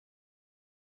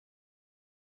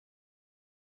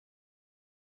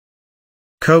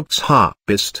Coates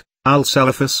hartebeest,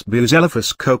 Alcelaphus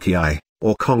bucelaphus cochei,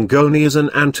 or Congoni is an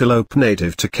antelope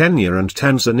native to Kenya and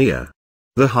Tanzania.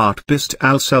 The hartebeest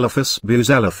Alcelaphus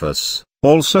bucelaphus,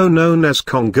 also known as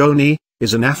Congoni,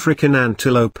 is an African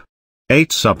antelope.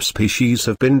 8 subspecies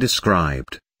have been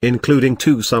described, including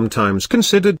 2 sometimes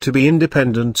considered to be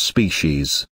independent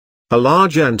species. A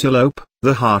large antelope,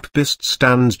 the hartebeest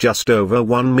stands just over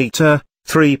 1 meter,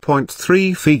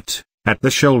 3.3 feet, at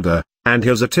the shoulder, and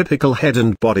has a typical head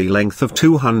and body length of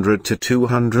 200 to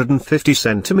 250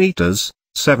 centimeters,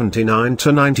 79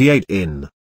 to 98 in.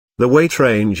 The weight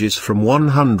range is from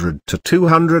 100 to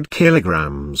 200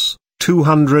 kilograms,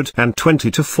 220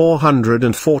 to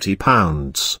 440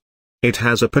 pounds. It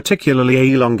has a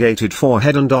particularly elongated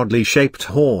forehead and oddly shaped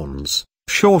horns,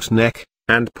 short neck,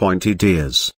 and pointed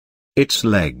ears. Its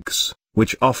legs,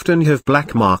 which often have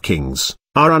black markings,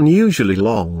 are unusually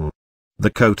long. The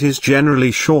coat is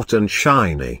generally short and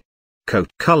shiny.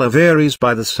 Coat color varies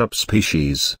by the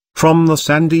subspecies, from the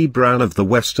sandy brown of the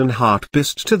western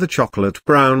hartebeest to the chocolate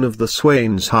brown of the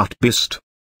Swain's hartebeest.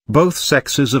 Both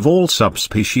sexes of all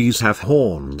subspecies have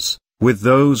horns, with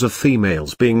those of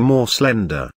females being more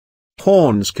slender.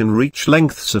 Horns can reach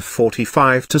lengths of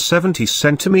 45 to 70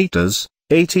 centimeters,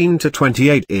 18 to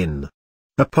 28 in.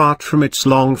 Apart from its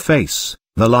long face,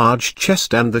 the large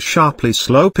chest and the sharply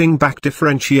sloping back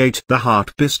differentiate the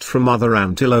hartebeest from other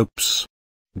antelopes.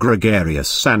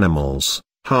 Gregarious animals,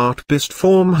 hartebeest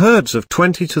form herds of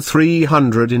 20 to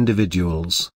 300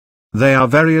 individuals. They are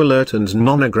very alert and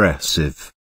non-aggressive.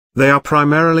 They are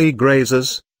primarily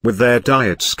grazers, with their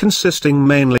diets consisting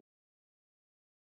mainly